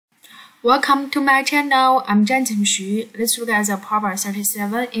Welcome to my channel. I'm Zhangjin Xu. Let's look at the problem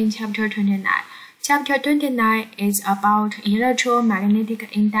 37 in chapter 29. Chapter 29 is about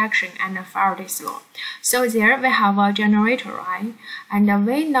electromagnetic induction and Faraday's law. So there we have a generator, right? And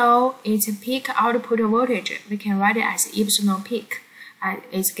we know its peak output voltage. We can write it as epsilon peak. And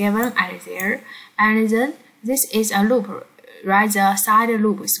it's given at there. And then this is a loop, right? The side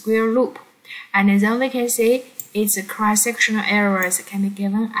loop, square loop. And then we can see its cross-sectional areas can be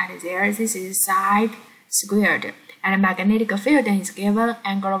given at there. This is side squared. And magnetic field is given,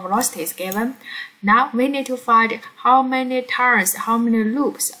 angular velocity is given. Now we need to find how many turns, how many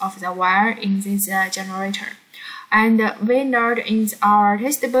loops of the wire in this generator. And we know in our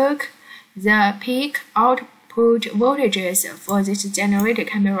textbook, the peak output voltages for this generator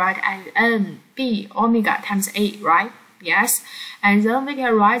can be written as N B omega times A, right? Yes, and then we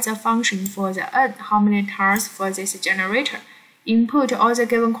can write the function for the N, how many turns for this generator. Input all the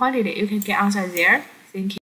given quantity, you can get answer there. Thank you.